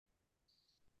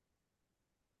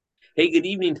Hey, good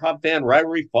evening, Top Fan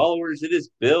Rivalry followers. It is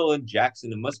Bill and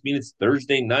Jackson. It must mean it's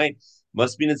Thursday night.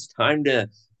 Must mean it's time to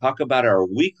talk about our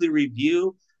weekly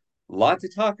review. A lot to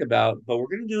talk about, but we're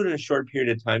going to do it in a short period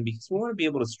of time because we want to be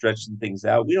able to stretch some things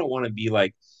out. We don't want to be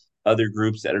like other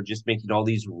groups that are just making all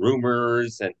these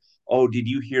rumors and, oh, did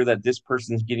you hear that this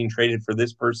person's getting traded for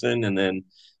this person? And then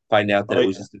find out that Oh, it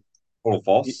was just a total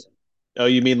false. oh,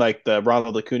 you mean like the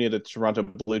Ronald Acuna, the Toronto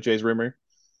Blue Jays rumor?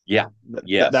 Yeah. That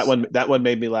Yes. one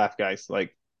made me laugh, guys.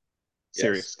 Like, Yes.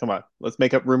 serious. Come on, let's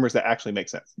make up rumors that actually make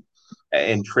sense.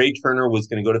 And Trey Turner was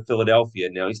going to go to Philadelphia.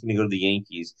 Now he's going to go to the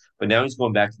Yankees, but now he's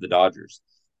going back to the Dodgers.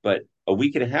 But a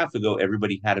week and a half ago,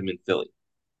 everybody had him in Philly.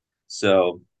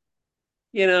 So,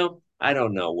 I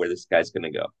don't know where this guy's going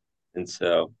to go. And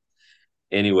so,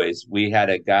 anyways, we had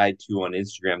a guy too on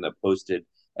Instagram that posted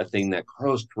a thing that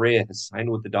Carlos Correa has signed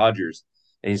with the Dodgers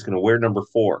and he's going to wear number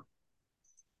 4.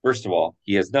 First of all,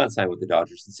 he has not signed with the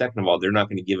Dodgers. And second of all, they're not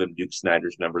going to give him Duke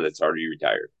Snyder's number that's already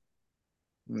retired.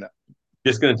 No,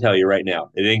 Just going to tell you right now,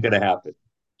 it ain't going to happen.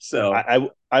 So,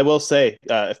 I will say,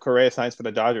 if Correa signs for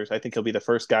the Dodgers, I think he'll be the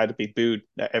first guy to be booed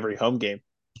at every home game.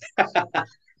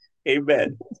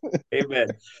 amen. Amen.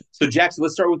 So, Jackson,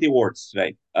 let's start with the awards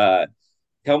tonight.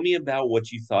 Tell me about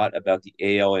what you thought about the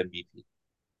AL MVP.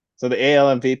 So the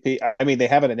AL MVP, I mean, they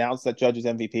haven't announced that Judge is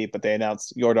MVP, but they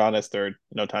announced Jordan as third,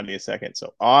 no Ohtani is second.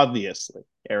 So obviously,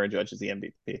 Aaron Judge is the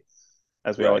MVP,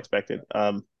 as we all Right. expected.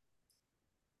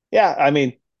 Yeah, I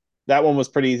mean, that one was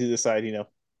pretty easy to decide.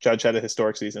 Judge had a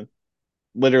historic season,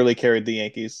 literally carried the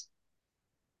Yankees.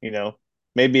 You know,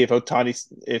 maybe if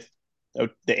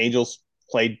the Angels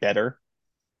played better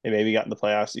and maybe got in the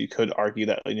playoffs, you could argue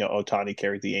that Ohtani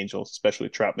carried the Angels, especially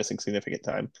Trout missing significant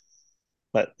time.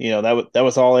 But that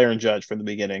was all Aaron Judge from the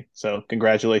beginning. So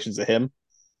congratulations to him.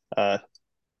 Uh,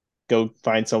 go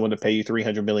find someone to pay you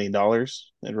 $300 million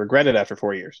and regret it after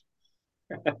 4 years.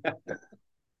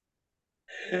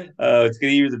 It's going to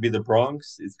either be the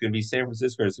Bronx, it's going to be San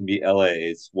Francisco, or it's going to be LA.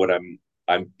 It's what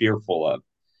I'm fearful of.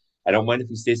 I don't mind if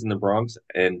he stays in the Bronx,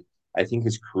 and I think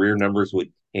his career numbers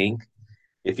would tank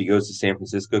if he goes to San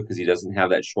Francisco because he doesn't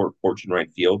have that short porch in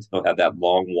right field. He'll have that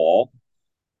long wall,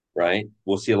 right?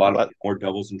 We'll see a lot of But more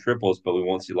doubles and triples, but we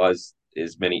won't see a lot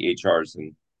as many HRs.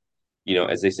 And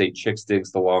as they say, chicks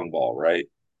digs the long ball, right?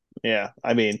 yeah,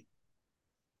 I mean,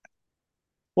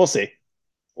 we'll see.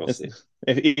 We'll It's, see.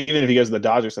 even if he goes to the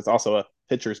Dodgers, that's also a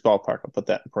pitcher's ballpark. I'll put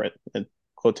that in print in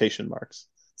quotation marks.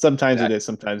 Sometimes it Exactly. is,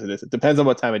 sometimes it isn't. Depends on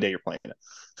what time of day you're playing it.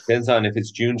 Depends on if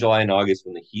it's June, July, and August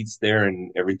when the heat's there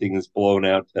and everything is blown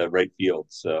out to right field.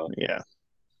 So, Yeah.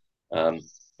 um,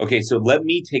 okay, so let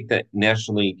me take the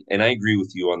National League, and I agree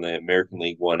with you on the American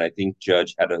League one. I think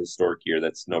Judge had a historic year.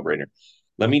 That's no brainer.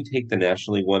 Let me take the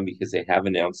National League one because they have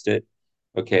announced it.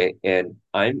 Okay, and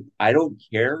I don't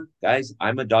care, guys.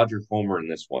 I'm a Dodger homer in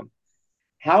this one.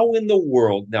 How in the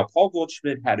world now? Paul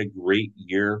Goldschmidt had a great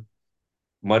year.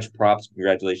 Much props.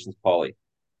 Congratulations, Paulie.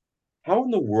 How in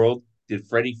the world did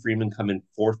Freddie Freeman come in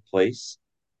fourth place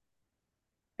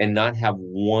and not have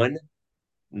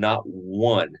not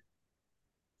one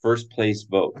first place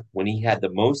vote when he had the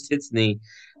most hits in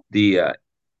the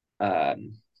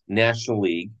National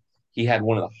League? He had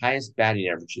one of the highest batting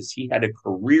averages. He had a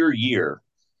career year,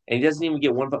 and he doesn't even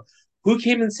get one vote. Who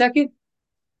came in second?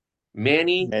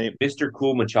 Manny, Manny, Mr.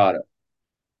 Cool Machado.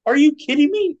 Are you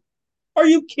kidding me? Are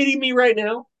you kidding me right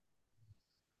now?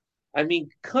 I mean,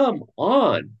 come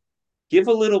on. Give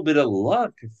a little bit of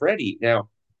love to Freddie. Now,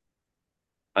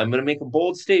 I'm going to make a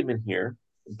bold statement here,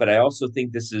 but I also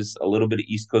think this is a little bit of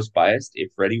East Coast bias.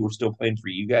 If Freddie were still playing for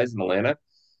you guys in Atlanta,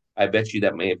 I bet you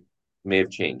that may have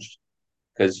changed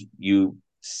because you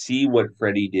see what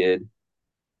Freddie did,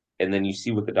 and then you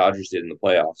see what the Dodgers did in the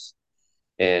playoffs,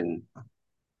 and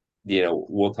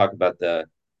we'll talk about the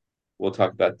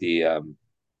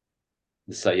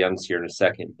Cy Youngs here in a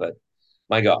second. But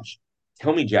my gosh,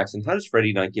 tell me, Jackson, how does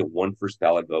Freddie not get one first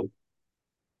ballot vote?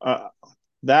 uh,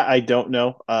 that I don't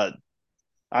know.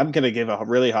 I'm gonna give a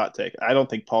really hot take. I don't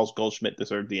think Paul Goldschmidt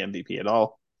deserved the MVP at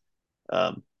all.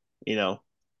 Um, you know,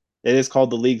 it is called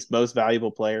the league's most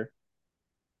valuable player.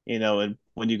 And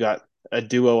when you got a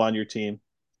duo on your team,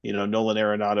 Nolan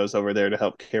Arenado's over there to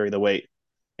help carry the weight,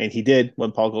 and he did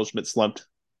when Paul Goldschmidt slumped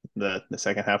the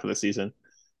second half of the season.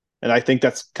 And I think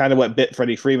that's kind of what bit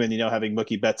Freddie Freeman. Having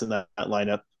Mookie Betts in that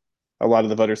lineup, a lot of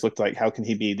the voters looked like, how can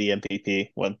he be the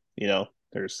MVP when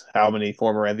there's how many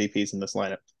former MVPs in this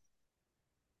lineup?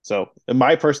 So, in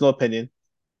my personal opinion,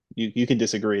 you can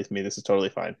disagree with me. This is totally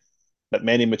fine. But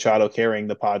Manny Machado carrying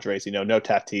the Padres, no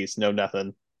Tatis, no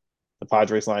nothing. The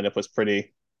Padres lineup was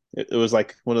pretty. It was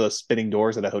like one of those spinning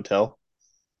doors at a hotel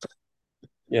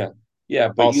Yeah, yeah,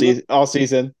 but all you look season. All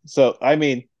season. So I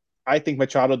mean, I think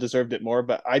Machado deserved it more,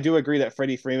 but I do agree that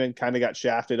Freddie Freeman kind of got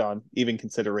shafted on even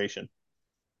consideration.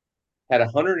 Had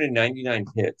 199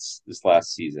 hits this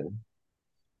last season,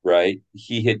 right?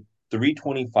 He hit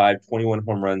 325, 21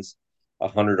 home runs,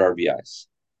 100 RBIs,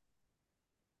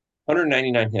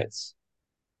 199 hits.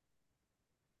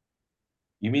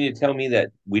 You mean to tell me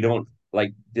that we don't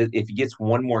like if he gets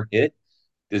one more hit,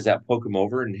 does that poke him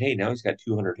over? And hey, now he's got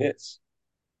 200 hits,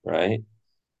 right?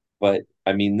 But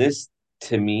I mean, this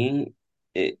to me,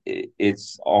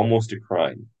 it's almost a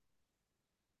crime.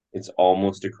 It's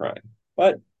almost a crime.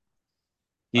 But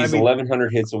I he's mean,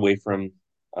 1,100 hits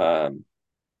um,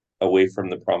 away from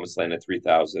the promised land at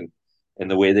 3,000. And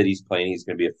the way that he's playing, he's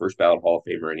going to be a first ballot Hall of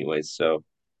Famer anyways. So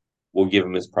we'll give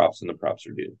him his props and the props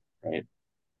are due, right?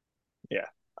 yeah.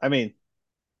 I mean,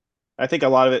 I think a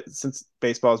lot of it, since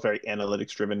baseball is very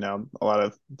analytics driven now, a lot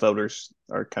of voters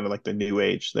are kind of like the new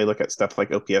age. They look at stuff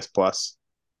like OPS plus,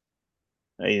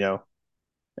 you know,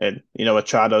 and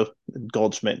Machado,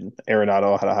 Goldschmidt, and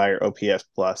Arenado had a higher OPS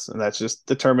plus, and that's just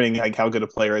determining like how good a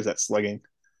player is at slugging.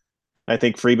 I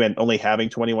think Freeman only having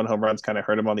 21 home runs kind of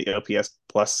hurt him on the OPS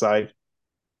plus side.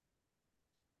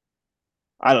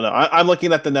 I don't know. I'm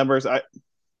looking at the numbers.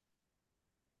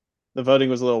 The voting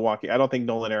was a little wonky. I don't think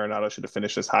Nolan Arenado should have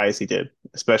finished as high as he did,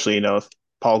 especially if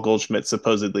Paul Goldschmidt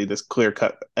supposedly this clear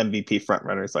cut MVP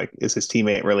frontrunner is like, is his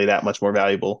teammate really that much more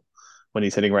valuable when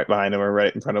he's hitting right behind him or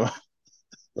right in front of him?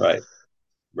 Right.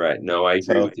 Right. No, I agree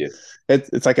So with you.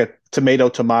 it's like a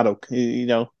tomato, you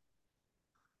know.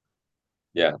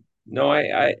 Yeah. No,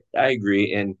 I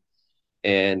agree.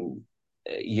 And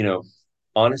you know,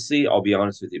 honestly, I'll be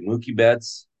honest with you. Mookie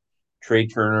Betts, Trey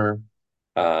Turner,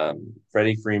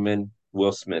 Freddie Freeman,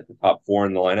 Will Smith, the top four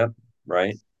in the lineup,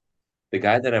 right? The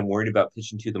guy that I'm worried about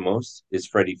pitching to the most is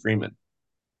Freddie Freeman.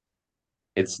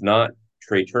 It's not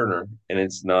Trey Turner and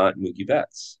it's not Mookie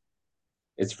Betts.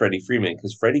 It's Freddie Freeman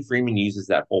because Freddie Freeman uses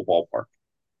that whole ballpark,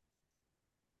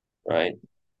 right?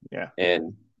 Yeah.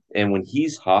 And and when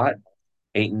he's hot,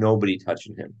 ain't nobody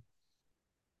touching him.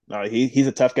 No, he's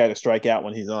a tough guy to strike out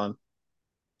when he's on.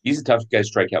 He's a tough guy to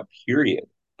strike out, period.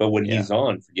 But when Yeah. he's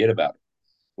on, forget about it.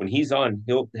 When he's on,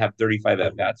 he'll have 35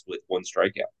 at bats with one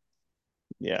strikeout,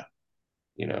 Yeah.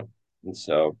 you know. And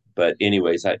so, but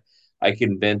anyways, I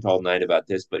can vent all night about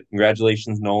this, but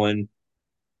congratulations, Nolan.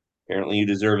 Apparently, you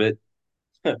deserve it.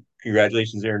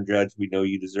 Congratulations, Aaron Judge. We know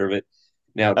you deserve it.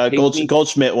 Now, take me.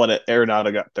 Goldschmidt won it.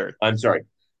 Arenado got third. I'm sorry, Yeah.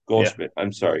 Goldschmidt.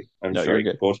 I'm sorry. I'm No, you're sorry,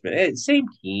 good. Goldschmidt. Hey, same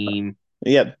team.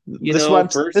 Yeah. You This is why know, I'm.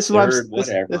 first, This is why I'm. third, This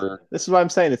whatever. is why I'm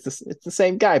saying it's the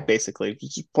same guy basically. He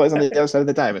just plays on the other side of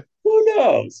the diamond. Who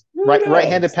knows? Who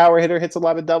Right-handed knows? power hitter, hits a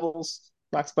lot of doubles,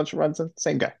 knocks a bunch of runs in.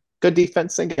 Same guy. Good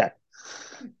defense, same guy.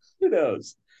 Who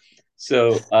knows?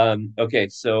 So, okay.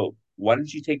 So, why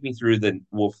don't you take me through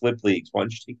we'll flip leagues. Why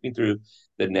don't you take me through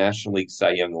the National League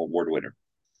Cy Young Award winner?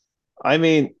 I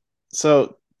mean,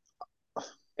 so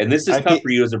And this is I tough pe- for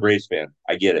you as a Braves fan.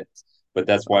 I get it, but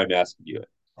that's why I'm asking you it.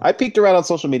 I peeked around on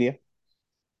social media,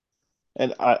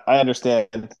 and I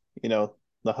understand,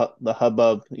 the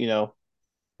hubbub,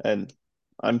 and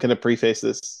I'm gonna preface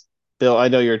this, Bill. I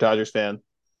know you're a Dodgers fan.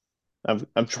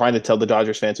 I'm trying to tell the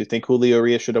Dodgers fans who think Julio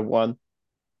Urias should have won.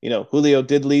 Julio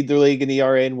did lead the league in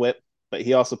ERA and WHIP, but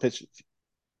he also pitched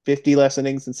 50 less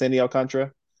innings than Sandy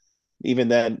Alcantara. Even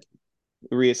then,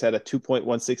 Urias had a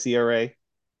 2.16 ERA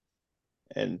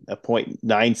and a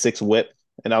 0.96 WHIP,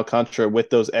 and Alcantara with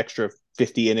those extra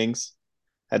 50 innings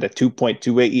had a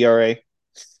 2.28 ERA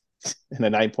and a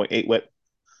 9.8 WHIP.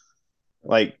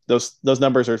 Like those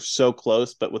numbers are so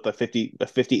close, but with a 50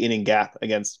 inning gap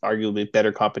against arguably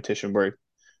better competition. Where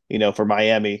for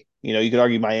Miami, you could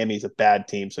argue Miami's a bad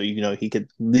team, so he could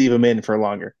leave him in for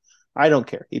longer. I don't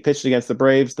care. He pitched against the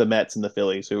Braves, the Mets, and the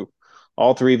Phillies, who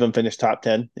all three of them finished top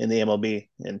 10 in the MLB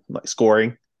in like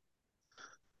scoring.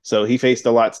 So he faced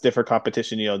a lot stiffer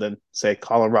competition, than say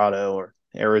Colorado or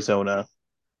Arizona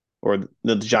or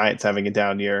the Giants having a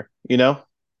down year.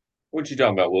 What you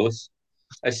talking about, Willis?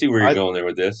 I see where you're I, going there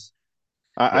with this.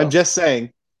 I'm No, just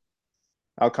saying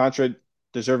Alcantara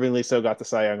deservingly so got the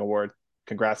Cy Young award.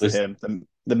 Congrats to listen, him.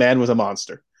 The man was a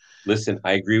monster. listen.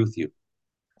 I agree with you.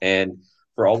 And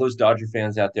for all those Dodger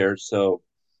fans out there, so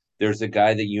there's a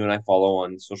guy that you and I follow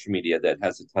on social media that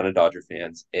has a ton of Dodger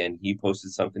fans, and he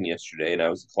posted something yesterday, and I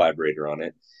was a collaborator on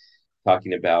it,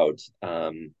 talking about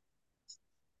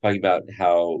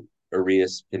how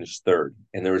Arias finished third,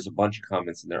 and there was a bunch of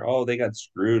comments in there. Oh, they got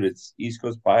screwed. It's East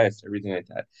Coast bias, everything like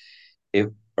that. If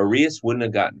Arias wouldn't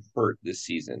have gotten hurt this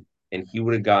season, and he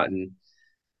would have gotten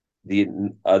the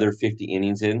other 50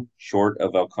 innings in short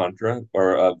of Alcantara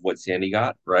or of what Sandy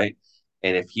got, right?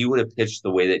 And if he would have pitched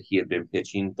the way that he had been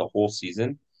pitching the whole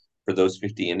season, for those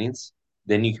 50 innings,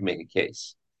 then you can make a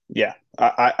case. Yeah,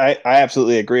 I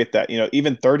absolutely agree with that.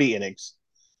 Even 30 innings,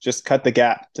 just cut the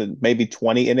gap to maybe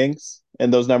 20 innings,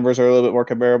 and those numbers are a little bit more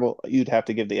comparable. You'd have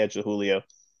to give the edge to Julio.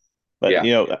 But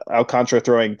Yeah. Alcantara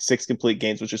throwing 6 complete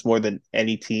games, which is more than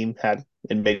any team had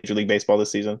in Major League Baseball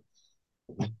this season.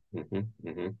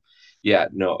 Mm-hmm. Yeah,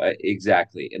 no,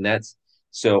 exactly. And that's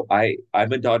so I'm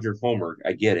a Dodger homer.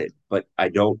 I get it, but I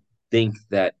don't think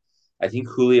that I think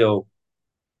Julio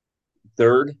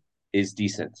third is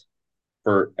decent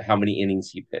for how many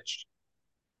innings he pitched.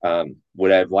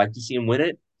 Would I have liked to see him win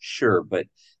it? Sure, but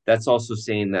that's also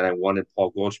saying that I wanted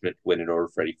Paul Goldschmidt to win it over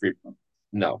Freddie Freeman.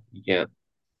 No, you can't.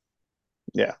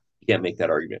 Yeah, You can't make that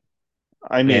argument.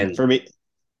 I mean, And for me, go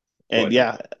and ahead.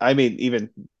 yeah, I mean, even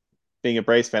being a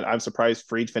Braves fan, I'm surprised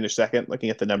Fried finished second. Looking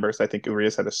at the numbers, I think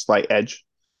Urias had a slight edge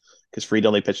because Fried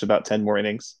only pitched about 10 more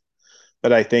innings.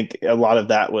 But I think a lot of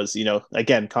that was,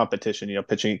 again, competition.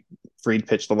 Pitching. Fried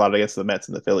pitched a lot against the Mets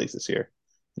and the Phillies this year.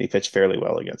 And he pitched fairly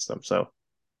well against them. So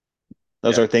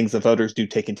those Yeah, are things the voters do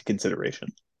take into consideration.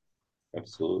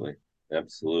 absolutely,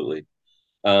 absolutely.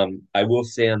 I will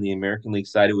say on the American League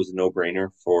side, it was a no-brainer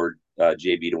for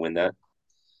JB to win that.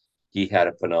 He had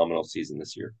a phenomenal season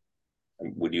this year.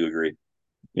 Would you agree?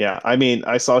 Yeah, I mean,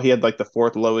 I saw he had like the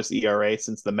fourth lowest ERA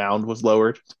since the mound was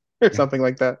lowered or something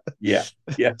like that. Yeah,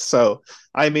 yeah. So,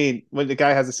 I mean, when the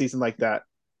guy has a season like that,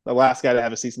 the last guy to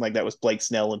have a season like that was Blake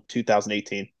Snell in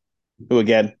 2018, who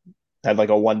again had like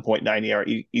a 1.9 ERA.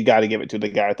 You got to give it to the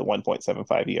guy at the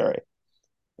 1.75 ERA.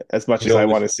 As much You as know, I it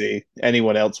want was to see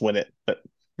anyone else win it, but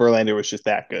Verlander was just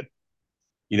that good.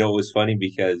 it was funny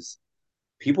because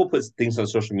people put things on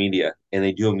social media and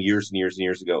they do them years and years and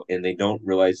years ago, and they don't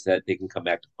realize that they can come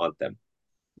back to haunt them,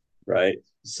 right?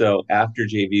 So after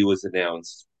JB was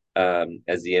announced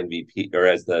as the MVP or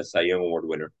as the Cy Young Award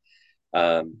winner,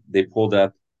 they pulled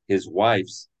up his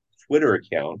wife's Twitter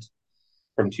account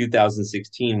from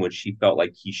 2016 when she felt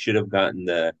like he should have gotten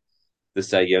the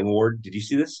Cy Young Award. Did you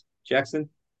see this, Jackson?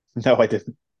 No, I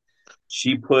didn't.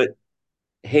 She put,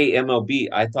 "Hey MLB,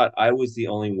 I thought I was the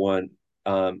only one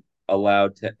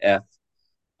allowed to f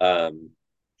um,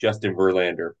 Justin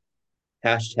Verlander.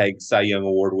 Hashtag Cy Young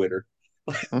Award winner."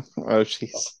 Oh,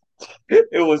 jeez.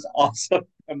 It was awesome.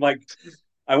 I'm like,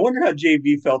 I wonder how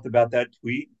JB felt about that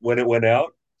tweet when it went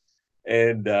out.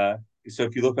 And so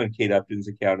if you look on Kate Upton's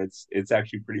account, it's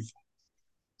actually pretty.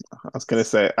 I was gonna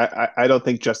say I don't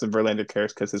think Justin Verlander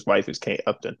cares because his wife is Kate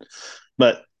Upton,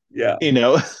 but Yeah, you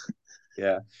know,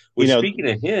 yeah. you Which know, speaking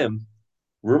of him,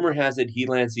 rumor has it he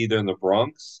lands either in the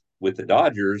Bronx with the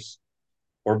Dodgers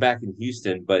or back in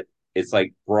Houston. But it's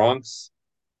like Bronx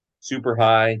super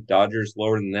high, Dodgers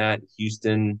lower than that,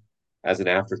 Houston as an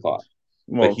afterthought.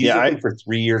 But well, he's yeah, looking for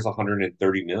 3 years,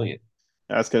 130 million.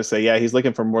 I was gonna say, yeah, he's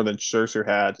looking for more than Scherzer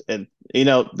had, and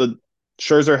the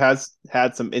Scherzer has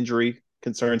had some injury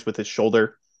concerns with his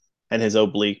shoulder and his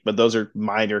oblique, but those are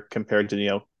minor compared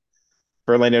to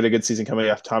Verlander had a good season coming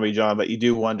off Tommy John, but you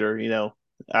do wonder,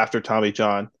 after Tommy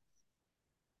John,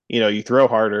 you throw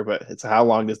harder, but it's how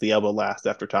long does the elbow last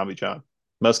after Tommy John?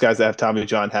 Most guys that have Tommy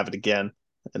John have it again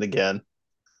and again.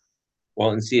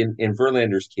 Well, and see, in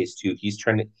Verlander's case too, he's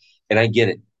trying to, and I get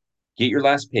it, get your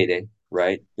last payday,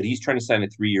 right? But he's trying to sign a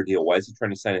 3 year deal. Why is he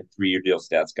trying to sign a 3 year deal,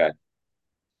 stats guy?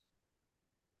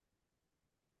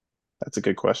 That's a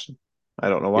good question. I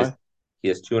don't know He has why. he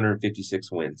has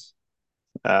 256 wins,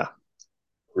 Ah,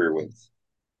 career wins.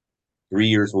 3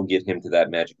 years will get him to that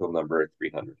magical number at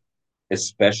 300,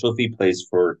 especially if he plays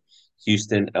for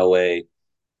Houston, LA,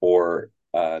 or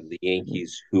the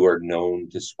Yankees, who are known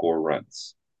to score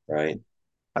runs, right?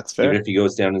 that's Even fair. if he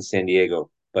goes down in San Diego,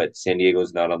 but San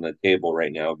Diego's not on the table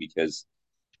right now because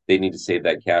they need to save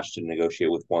that cash to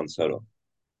negotiate with Juan Soto.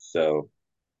 So,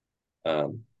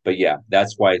 but yeah,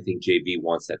 that's why I think JB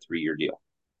wants that 3 year deal.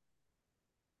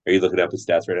 Are you looking up his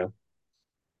stats right now?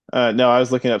 No, I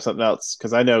was looking up something else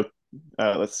because I know.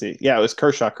 Let's see. Yeah, it was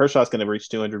Kershaw. Kershaw's going to reach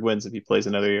 200 wins if he plays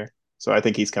another year. So I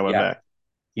think he's coming Yeah, back.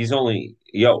 he's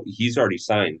already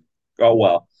signed. Oh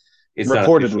well, it's not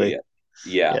official Reportedly, yet.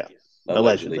 Yeah, yeah,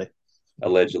 allegedly, allegedly.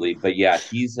 allegedly. But yeah,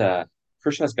 he's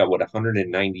Kershaw's got what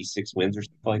 196 wins or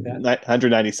something like that.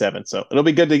 197. So it'll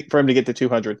be good for him to get to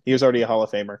 200. He was already a Hall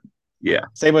of Famer. Yeah,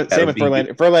 Same with that'll same with be good.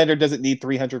 Verlander. Verlander doesn't need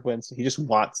 300 wins. He just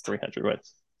wants 300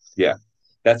 wins. Yeah,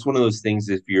 that's one of those things.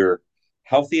 If you're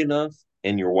healthy enough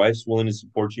and your wife's willing to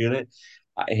support you in it,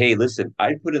 hey, listen,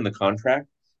 I'd put in the contract.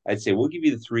 I'd say we'll give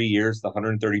you the 3 years, the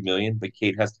 130 million, but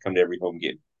Kate has to come to every home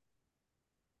game.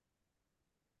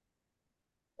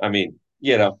 I mean,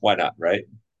 why not, right?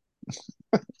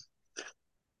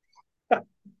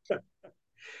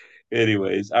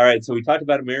 Anyways, all right. So we talked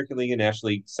about American League and National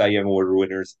League Cy Young Award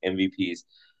winners, MVPs.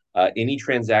 Any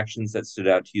transactions that stood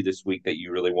out to you this week that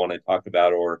you really want to talk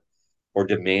about, or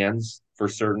demands for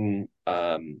certain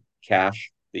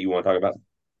cash that you want to talk about?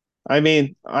 I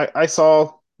mean, I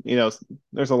saw,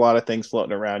 there's a lot of things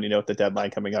floating around, with the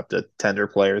deadline coming up to tender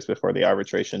players before the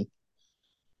arbitration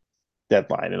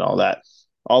deadline and all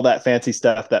that fancy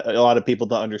stuff that a lot of people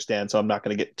don't understand. So I'm not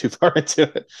going to get too far into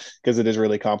it because it is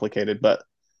really complicated. But,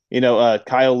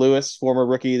 Kyle Lewis, former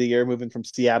rookie of the year, moving from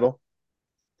Seattle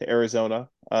to Arizona.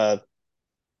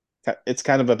 It's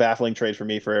kind of a baffling trade for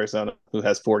me for Arizona, who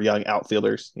has four young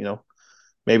outfielders.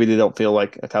 Maybe they don't feel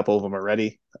like a couple of them are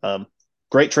ready.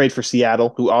 Great trade for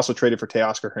Seattle, who also traded for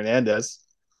Teoscar Hernandez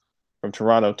from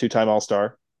Toronto, two-time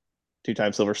All-Star,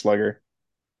 two-time Silver Slugger.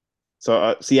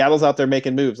 So Seattle's out there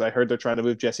making moves. I heard they're trying to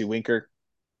move Jesse Winker.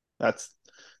 That's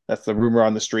that's the rumor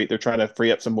on the street. They're trying to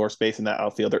free up some more space in that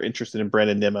outfield. They're interested in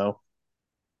Brandon Nimmo.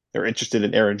 They're interested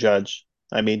in Aaron Judge.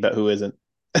 I mean, but who isn't?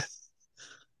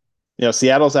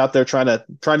 Seattle's out there trying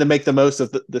to make the most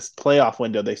of this playoff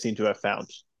window they seem to have found.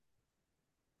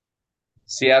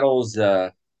 Seattle's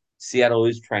Seattle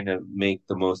is trying to make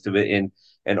the most of it,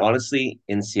 and honestly,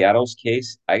 in Seattle's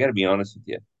case, I got to be honest with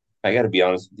you. I got to be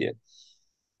honest with you.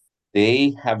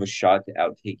 They have a shot to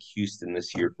outtake Houston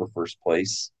this year for first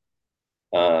place.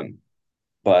 Um,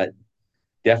 but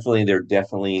they're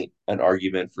definitely an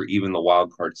argument for even the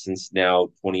wild card since now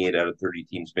 28 out of 30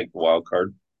 teams make the wild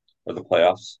card or the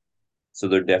playoffs. So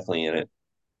they're definitely in it.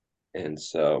 And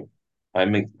so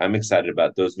I'm excited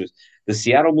about those moves. The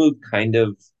Seattle move kind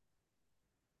of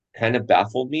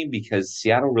baffled me because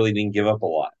Seattle really didn't give up a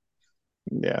lot.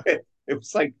 Yeah. It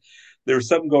was like there was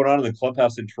something going on in the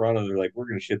clubhouse in Toronto. They're like, we're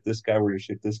going to ship this guy. We're going to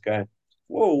ship this guy.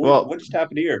 Whoa, Well, what just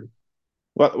happened here?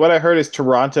 what I heard is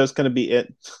Toronto's going to be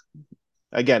it.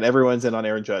 Again, everyone's in on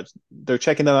Aaron Judge. They're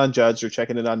checking in on Judge. They're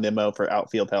checking in on Nimmo for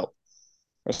outfield help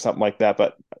or something like that.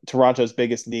 But Toronto's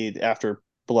biggest need after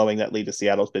blowing that lead to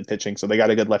Seattle's been pitching. So they got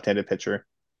a good left-handed pitcher.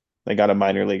 They got a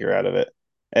minor leaguer out of it.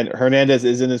 And Hernandez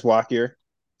is in his walk year.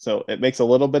 So it makes a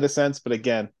little bit of sense. But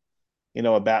again,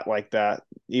 a bat like that,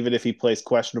 even if he plays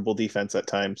questionable defense at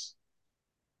times.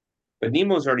 But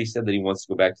Nemo's already said that he wants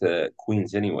to go back to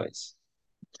Queens anyways.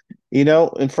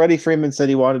 And Freddie Freeman said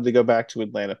he wanted to go back to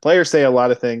Atlanta. Players say a lot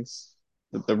of things.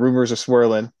 The rumors are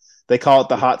swirling. They call it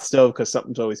the hot stove because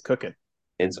something's always cooking.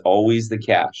 It's always the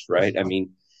cash, right? I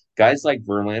mean, guys like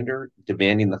Verlander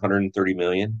demanding the 130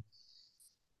 million.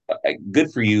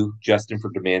 Good for you, Justin,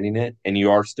 for demanding it, and you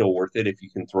are still worth it if you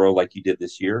can throw like you did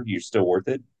this year. You're still worth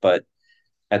it, but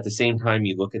at the same time,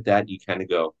 you look at that, and you kind of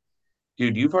go,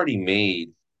 dude, you've already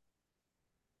made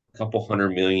a couple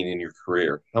 100 million in your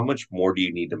career. How much more do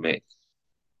you need to make,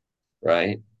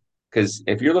 right? Because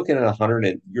if you're looking at 100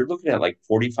 and you're looking at like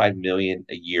 45 million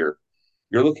a year,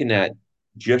 you're looking at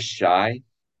just shy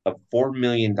of $4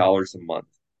 million a month.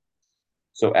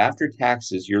 So after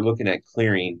taxes, you're looking at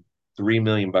clearing $3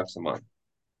 million a month.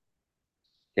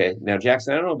 Okay. Now,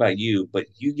 Jackson, I don't know about you, but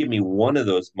you give me one of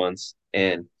those months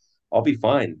and I'll be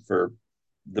fine for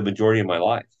the majority of my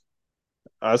life.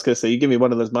 I was going to say, you give me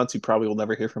one of those months, you probably will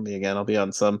never hear from me again. I'll be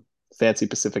on some fancy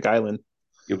Pacific island.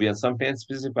 You'll be on some fancy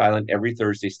Pacific island every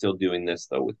Thursday, still doing this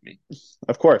though with me.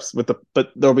 Of course, but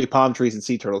there'll be palm trees and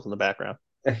sea turtles in the background.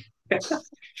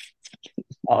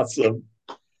 Awesome.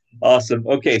 Awesome.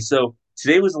 Okay. So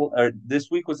this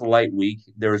week was a light week.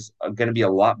 There's going to be a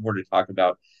lot more to talk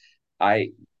about.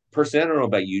 I personally, I don't know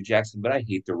about you, Jackson, but I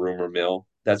hate the rumor mill.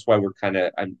 That's why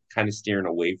I'm kind of steering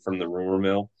away from the rumor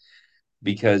mill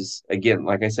because, again,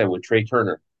 like I said, with Trey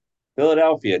Turner,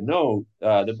 Philadelphia, no,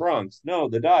 the Bronx, no,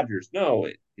 the Dodgers, no.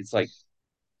 It's like,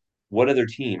 what other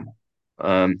team?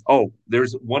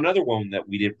 There's one other one that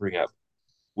we didn't bring up.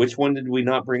 Which one did we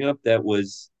not bring up that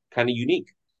was kind of unique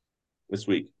this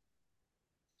week?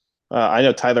 I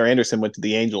know Tyler Anderson went to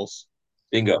the Angels.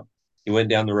 Bingo. He went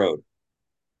down the road.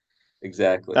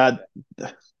 Exactly. Uh,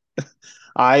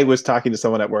 I was talking to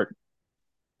someone at work,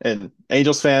 and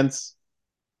Angels fans,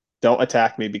 don't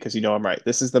attack me because I'm right.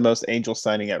 This is the most Angels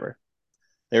signing ever.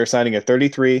 They were signing a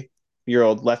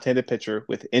 33-year-old left-handed pitcher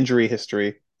with injury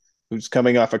history who's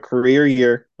coming off a career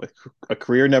year with a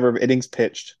career number of innings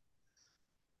pitched,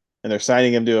 and they're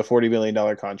signing him to a $40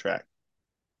 million contract.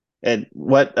 And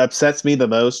what upsets me the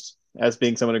most, as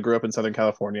being someone who grew up in Southern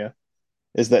California,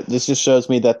 is that this just shows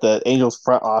me that the Angels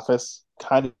front office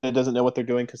kind of doesn't know what they're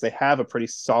doing because they have a pretty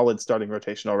solid starting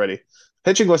rotation already.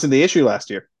 Pitching wasn't the issue last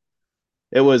year.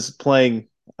 It was playing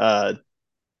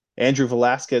Andrew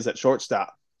Velasquez at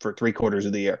shortstop for 3/4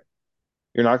 of the year.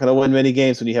 You're not going to win many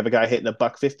games when you have a guy hitting a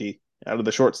buck 50 out of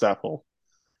the shortstop hole.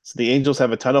 So the Angels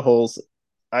have a ton of holes.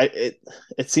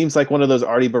 it seems like one of those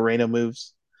Artie Moreno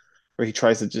moves where he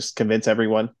tries to just convince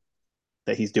everyone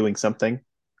that he's doing something.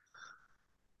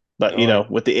 But No, I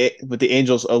with the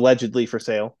Angels allegedly for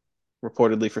sale,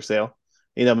 reportedly for sale,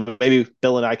 maybe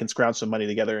Bill and I can scrounge some money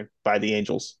together and buy the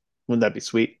Angels. Wouldn't that be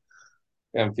sweet?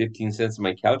 got 15 cents in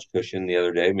my couch cushion the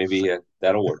other day. Maybe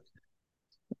that'll work.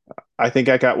 I think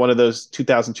I got one of those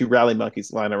 2002 Rally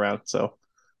Monkeys lying around, so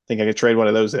I think I could trade one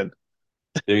of those in.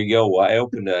 There you go. Well, I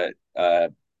opened uh,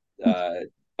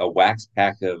 a wax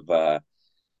pack of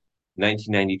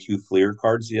 1992 Fleer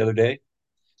cards the other day.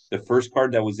 The first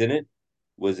card that was in it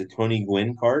was a Tony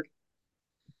Gwynn card.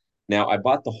 Now I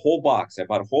bought the whole box. I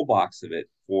bought a whole box of it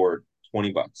for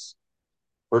 $20.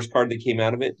 First card that came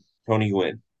out of it, Tony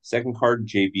Gwynn. Second card,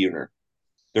 Jay Buhner.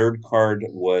 Third card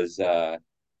was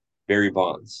Barry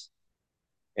Bonds.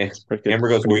 And It's pretty good, Amber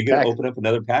goes, pretty "Were you good going to pack. open up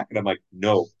another pack?" And I'm like,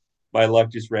 "No, my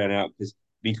luck just ran out because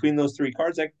between those three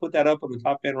cards, I can put that up on the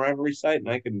Top Fan Rivalry site, and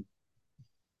I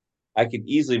can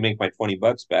easily make my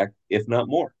 $20 back, if not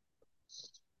more."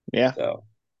 Yeah, So,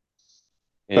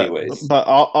 but anyways, but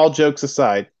all jokes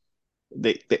aside,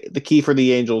 the key for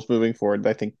the Angels moving forward,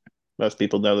 I think most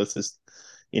people know this is,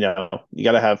 you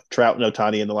got to have Trout and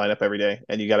Otani in the lineup every day,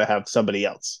 and you got to have somebody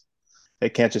else.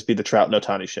 It can't just be the Trout and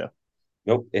Otani show.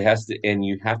 nope, it has to, and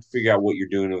you have to figure out what you're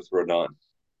doing with Rodon.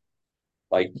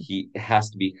 Like he has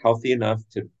to be healthy enough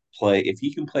to play. If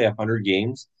he can play 100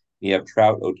 games, you have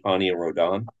Trout, Otani,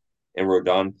 and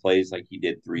Rodon plays like he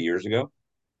did 3 years ago.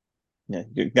 Yeah,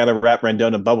 you got to wrap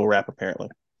Rendon in bubble wrap apparently.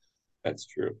 That's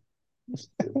true.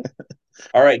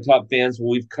 All right, top fans.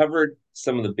 Well, we've covered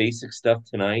some of the basic stuff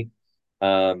tonight.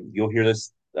 You'll hear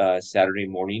this Saturday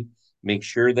morning. Make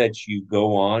sure that you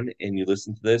go on and you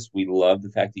listen to this. We love the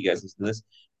fact that you guys listen to this.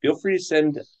 Feel free to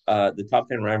send the Top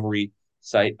Fan Rivalry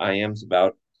site IMs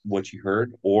about what you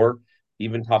heard, or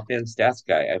even Top Fan Stats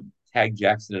Guy. I've tagged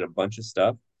Jackson in a bunch of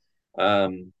stuff,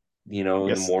 in the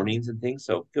Yes, mornings and things.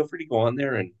 So feel free to go on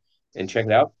there and check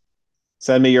it out.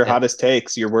 send me your And hottest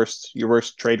takes, your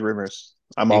worst trade rumors.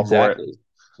 I'm all for it. exactly.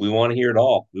 We want to hear it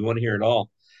all. We want to hear it all.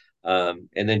 And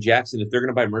then Jackson, if they're going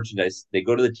to buy merchandise, they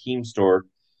go to the team store.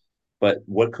 But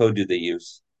what code do they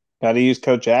use? Got to use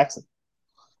code Jackson.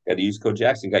 Got to use code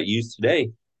Jackson. Got used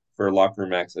today for locker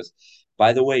room access.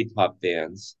 By the way, top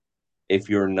fans, if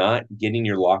you're not getting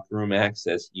your locker room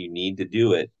access, you need to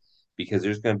do it because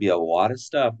there's going to be a lot of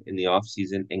stuff in the off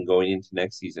season and going into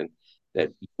next season that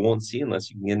you won't see unless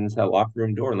you can get into that locker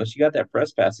room door. Unless you got that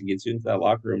press pass and gets you into that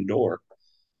locker room door,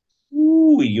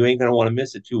 ooh, you ain't gonna want to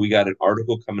miss it too. We got an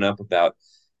article coming up about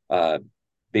uh,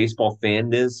 baseball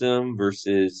fandism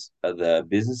versus the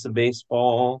business of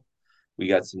baseball. We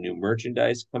got some new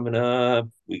merchandise coming up.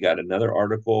 We got another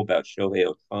article about Shohei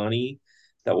Ohtani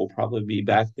that will probably be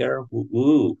back there.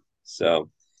 Ooh. So,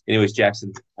 anyways,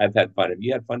 Jackson, I've had fun. Have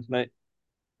you had fun tonight?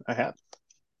 I have.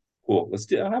 Cool. Let's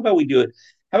do. How about we do it?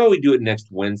 How about we do it next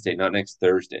Wednesday, not next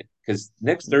Thursday? Because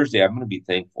next Thursday I'm going to be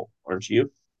thankful, aren't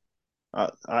you?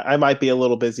 I might be a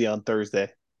little busy on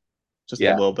Thursday, just a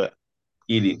Yeah, little bit.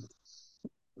 eating.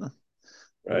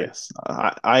 Right. Yes,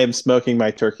 I am smoking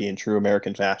my turkey in true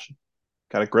American fashion.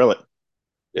 Got to grill it.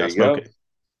 There Got to you smoke go. it.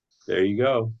 There you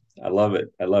go. I love it.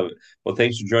 I love it. Well,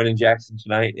 thanks for joining Jackson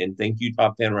tonight. And thank you,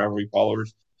 Top Fan Rivalry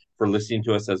followers, for listening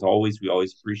to us as always. We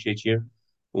always appreciate you.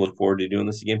 We'll look forward to doing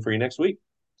this again for you next week.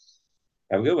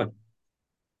 Have a good one.